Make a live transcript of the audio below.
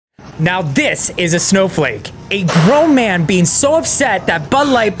Now this is a snowflake. A grown man being so upset that Bud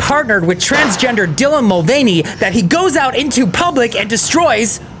Light partnered with transgender Dylan Mulvaney that he goes out into public and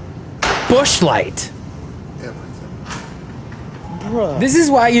destroys Busch Light. Bruh. This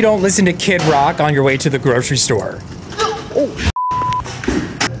is why you don't listen to Kid Rock on your way to the grocery store. Oh.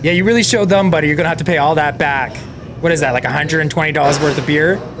 Yeah, you really showed them, buddy. You're gonna have to pay all that back. What is that, like $120 worth of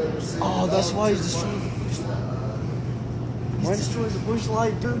beer? Oh, that's why he's destroying the Busch Light. He's destroying the Busch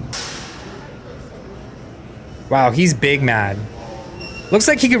Light, dude. Wow, he's big mad. Looks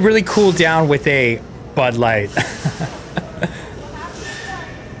like he could really cool down with a Bud Light.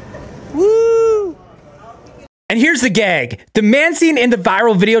 Woo! And here's the gag. The man seen in the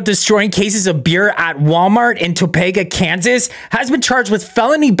viral video destroying cases of beer at Walmart in Topeka, Kansas, has been charged with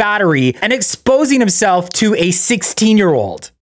felony battery and exposing himself to a 16-year-old.